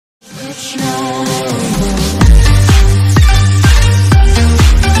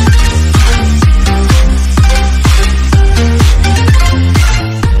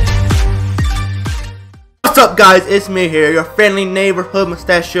up, guys? It's me here, your friendly neighborhood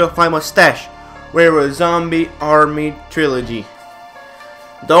mustachio fly mustache. We're a zombie army trilogy.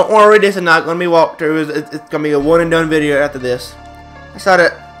 Don't worry, this is not gonna be walkthroughs. It's gonna be a one and done video after this.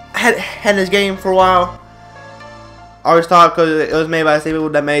 I had this game for a while. I always thought because it was made by the same people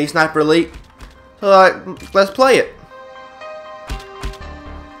that made Sniper Elite. So like, let's play it.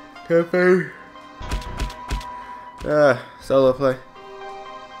 Cafe. Solo play.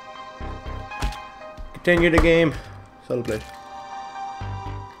 Continue the game. Solo play.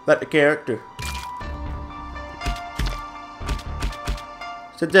 Let the character.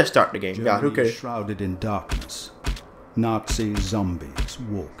 So just start the game. God, who cares? Shrouded in darkness, Nazi zombies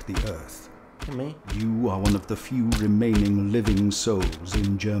walk the earth. Me? You are one of the few remaining living souls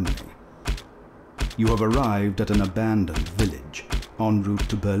in Germany. You have arrived at an abandoned village en route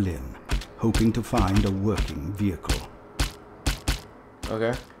to Berlin, hoping to find a working vehicle.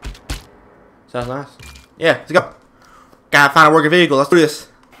 Okay. Sounds nice. Yeah, let's go. Gotta find a working vehicle. Let's do this.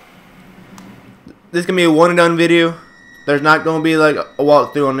 This is gonna be a one and done video. There's not gonna be like a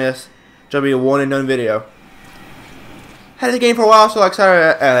walkthrough on this. It's gonna be a one and done video. Had this game for a while, so I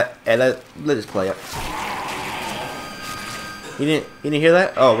excited. Let's just play it. You didn't hear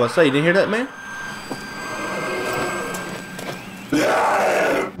that? Oh, what's that? You didn't hear that, man?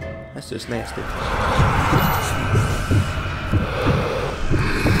 That's just nasty.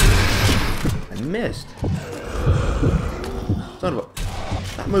 I missed. Son of a...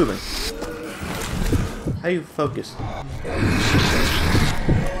 Stop moving. How you focus?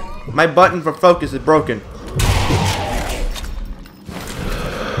 My button for focus is broken.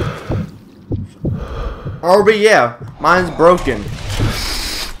 Oh, but yeah, mine's broken.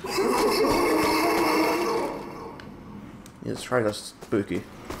 Let's try this spooky.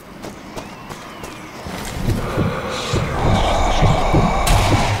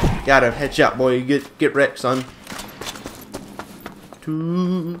 Got a headshot, boy. You get wrecked, son.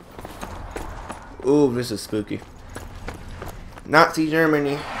 Ooh, this is spooky. Nazi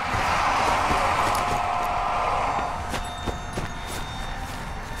Germany.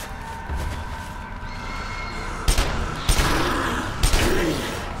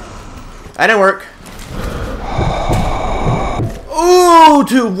 That didn't work. Ooh,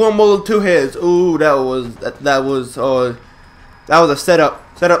 one bullet, two heads. Ooh, that was a setup.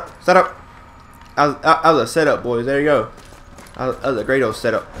 Setup. That was a setup, boys. There you go. That was a great old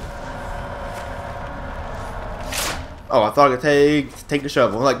setup. Oh, I thought I could take the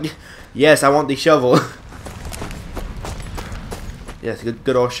shovel. Like, yes, I want the shovel. Yes,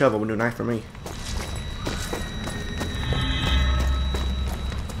 good old shovel would do nice for me.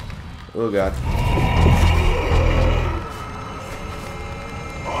 Oh God.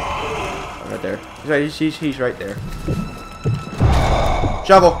 Right there. He's right there.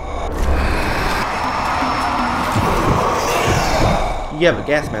 Shovel. You have a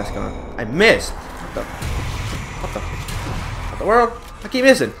gas mask on. I missed. What the world? I keep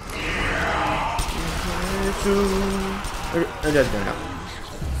missing.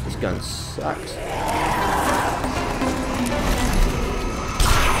 This gun sucks.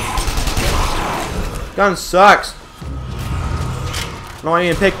 Gun sucks. No, I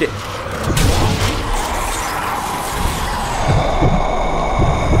even picked it.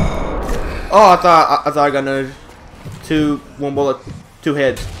 Oh, I thought I got another one bullet, two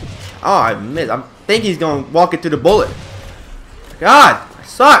heads. Oh, I missed. I think he's gonna walk it to the bullet. God, I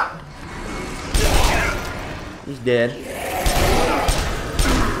suck. He's dead.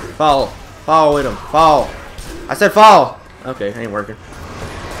 Fall with him. Fall. I said fall. Okay, ain't working.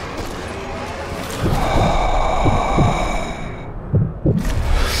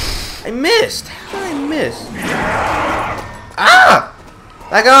 I missed. How did I miss? Ah!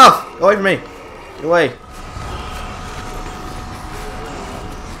 Back off! Go away from me. Get away.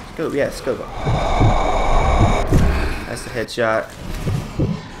 Scope, yeah, scope. That's a headshot.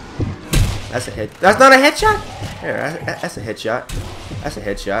 That's a head. That's not a headshot? There, that's a headshot. That's a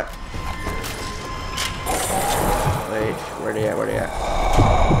headshot. Wait, where they at? Where they at?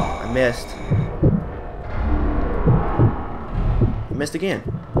 I missed. I missed again.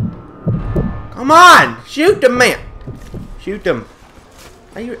 Come on! Shoot them, man! Shoot them.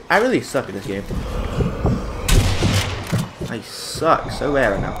 I really suck at this game. I suck so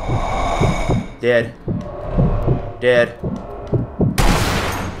bad right now. Dead. Dead.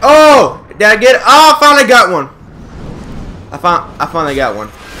 Oh! Did I get it? Oh, I finally got one. I finally got one.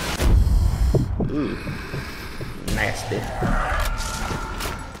 Ooh. Nasty.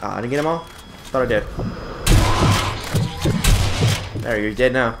 Oh, I didn't get them all? Thought I did. There, you're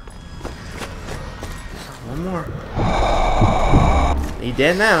dead now. One more. He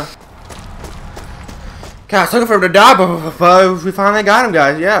dead now. God, I was looking for him to die, but we finally got him,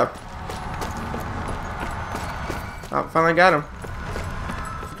 guys. Yeah. Oh, finally got him.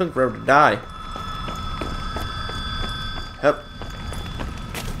 I was looking for him to die. Yep.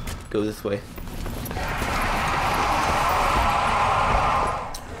 Go this way.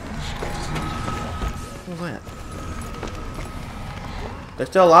 What's that? They're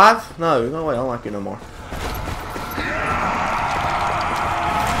still alive? No, no way. I don't like you no more.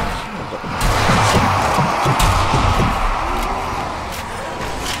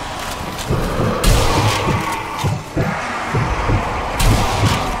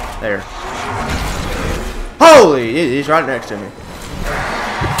 There. Holy! He's right next to me.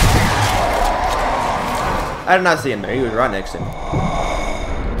 I did not see him there. He was right next to me.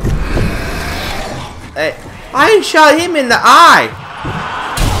 Hey, I shot him in the eye.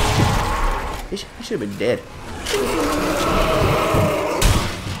 He should have been dead.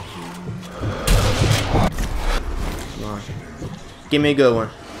 Come on. Give me a good one.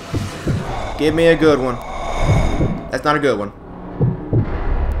 Give me a good one. That's not a good one.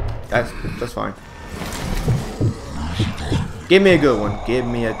 That's fine. Give me a good one. Give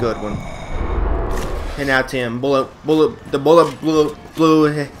me a good one. 10 out of 10. The bullet blew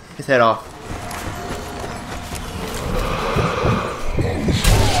his head off.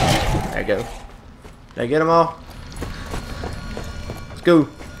 There you go. Did I get them all? Let's go.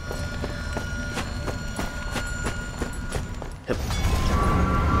 Yep.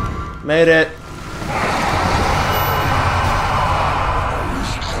 Made it.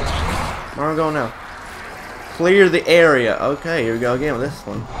 Where am I going now? Clear the area. Okay, here we go again with this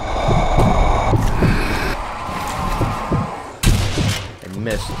one. I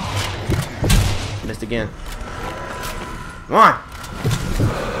missed. Missed again. Come on!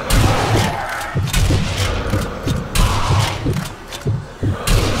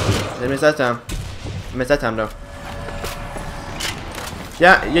 I missed that time. I missed that time though.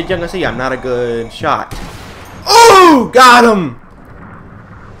 Yeah, you're gonna see I'm not a good shot. Oh! Got him!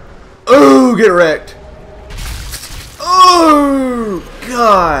 Oh, get wrecked. Oh,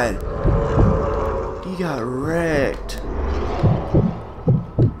 God. He got wrecked.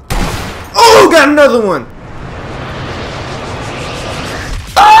 Oh, got another one.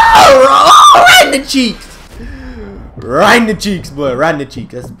 Oh, right in the cheeks. Right in the cheeks, boy. Right in the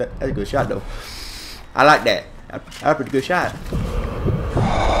cheeks. That's a good shot, though. I like that. That's a pretty good shot.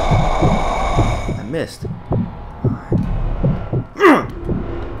 I missed.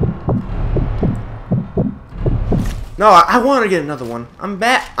 No, I want to get another one. I'm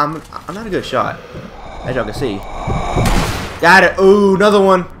bad. I'm not a good shot, as y'all can see. Got it. Ooh, another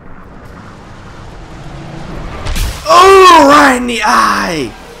one. Oh, right in the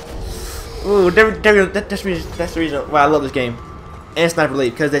eye. Ooh, that's the reason why I love this game. And Sniper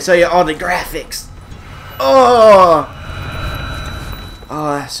Elite, because they show you all the graphics. Oh,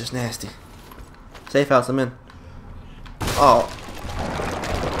 that's just nasty. Safe house, I'm in. Oh,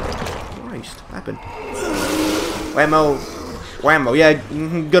 Christ, what happened? Whammo. Whammo. Yeah,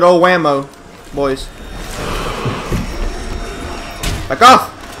 good old whammo, boys. Back off!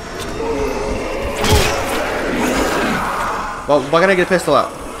 Well, why can't I get a pistol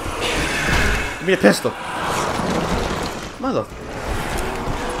out? Give me a pistol. Mother.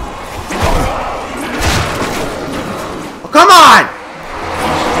 Oh, come on!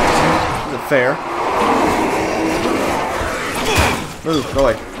 This isn't fair. Move. Go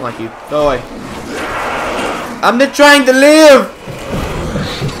away. I don't like you. Go away. I'm just trying to live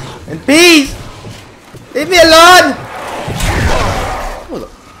in peace. Leave me alone.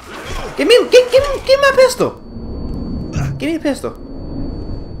 Give me my pistol. Give me a pistol.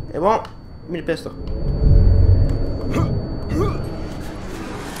 It won't. Give me the pistol.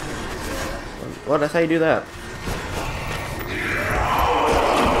 Well, that's how you do that.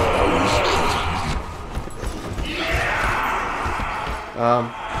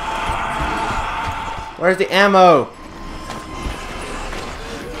 Where's the ammo?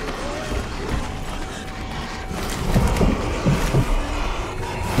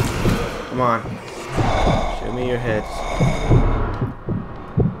 Come on. Show me your heads.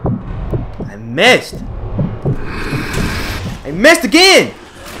 I missed! I missed again!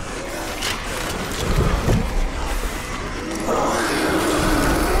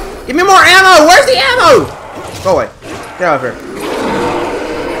 Give me more ammo! Where's the ammo? Go away. Get out of here.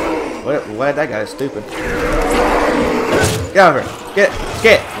 What? That guy is stupid. Get out of here. Get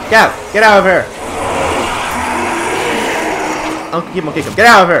out. Get out of here. I'm gonna keep on kicking him. Get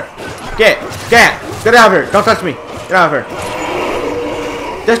out of here. Get out of here. Don't touch me. Get out of here.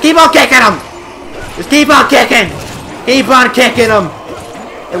 Just keep on kicking him. Just keep on kicking. Keep on kicking him.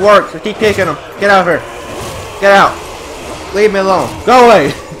 It works. Just keep kicking him. Get out of here. Get out. Leave me alone. Go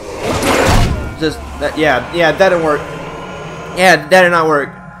away. Just that. Yeah, that didn't work. Yeah, that did not work.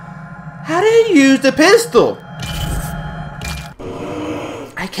 How do you use the pistol?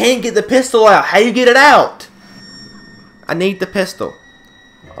 I can't get the pistol out. How do you get it out? I need the pistol.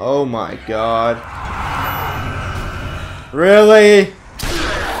 Oh my god. Really?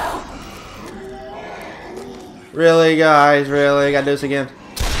 Really, guys? Really? I gotta do this again?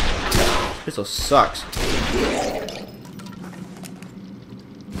 Pistol sucks.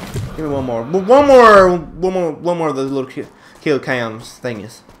 Give me one more. One more of those little kill cams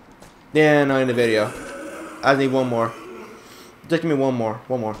thingies. Yeah, no, in the video. I need one more. Just give me one more.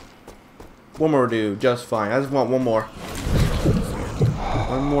 One more will do just fine. I just want one more.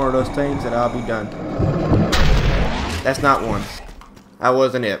 One more of those things and I'll be done. That's not one. That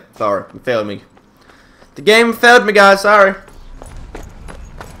wasn't it. Sorry. It failed me. The game failed me, guys. Sorry.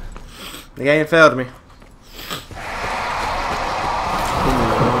 The game failed me.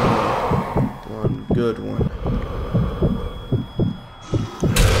 One good one.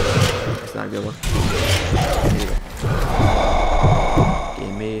 That's not a good one.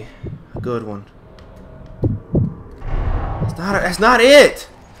 Give me a good one. That's not it.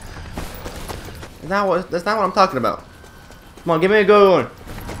 That's not what I'm talking about. Come on, give me a good one.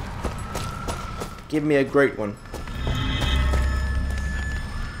 Give me a great one.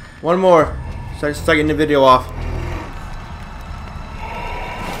 One more. Start getting the video off.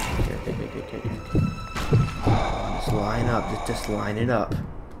 Okay. Just line up. Just line it up.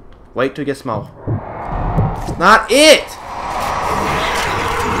 Wait till it gets small. It's not it!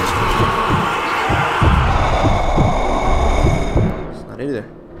 It's not it either.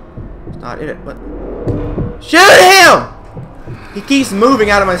 It's not it. But shoot him! He keeps moving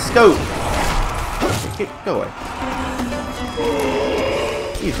out of my scope. Go away.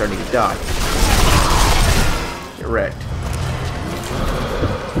 He's starting to die. Get wrecked.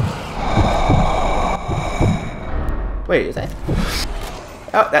 Wait, is that?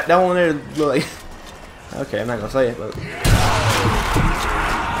 Oh, that one there. Like, okay, I'm not gonna say it, but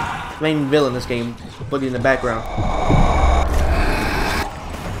main villain in this game, looking in the background.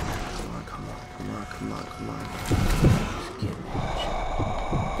 Come on.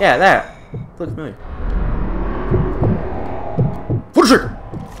 Yeah, that looks familiar. Pull the trigger!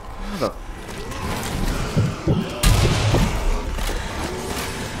 What the?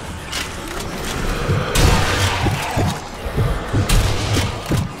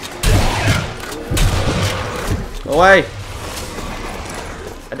 Go away!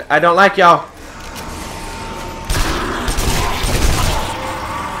 I don't like y'all.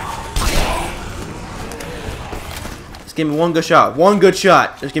 Just give me one good shot. One good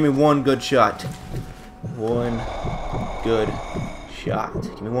shot. Just give me one good shot. One good shot.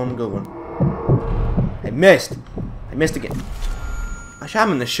 Give me one good one. I missed. I missed again. I shot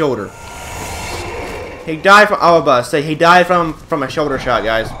him in the shoulder. He died from. I was about to say he died from a shoulder shot,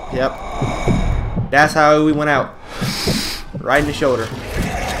 guys. Yep. That's how we went out. Right in the shoulder.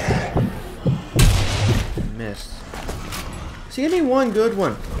 I missed. See, give me one good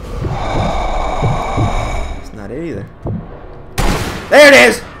one. It's not it either. There it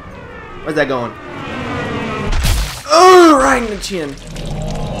is. Where's that going? Oh, right in the chin.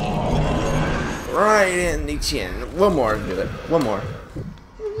 Right in the chin. One more will do it. One more.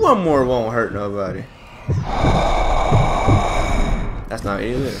 One more won't hurt nobody. That's not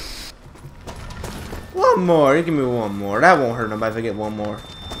it either. One more. You give me one more. That won't hurt nobody if I get one more.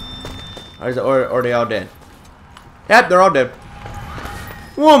 Or are they all dead? Yep, they're all dead.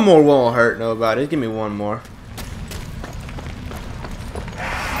 One more won't hurt nobody. Give me one more.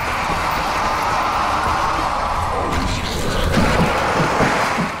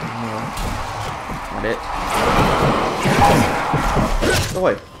 It. Go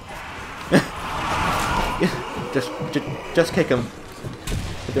away. just kick them.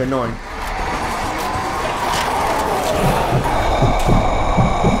 They're annoying.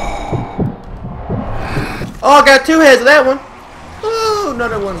 Oh, I got two heads of that one. Oh,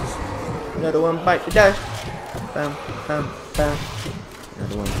 another one. Another one bite the dust. Bam, bam, bam.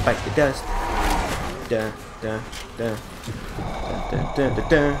 Another one bite the dust. Dun, dun, dun. Dun, dun, dun,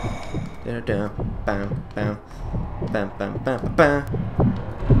 dun. Bam, bam, bam, bam, bam, bam, bam.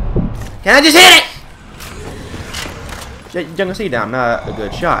 Can I just hit it? You can see that I'm not a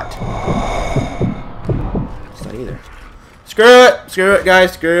good shot. It's not either. Screw it,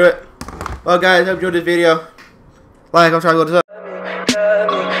 guys, screw it. Well, guys, hope you enjoyed this video. Like, I'm trying to go to.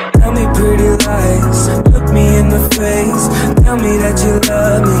 Tell me pretty lies, look me in the face. Tell me that you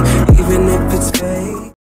love me.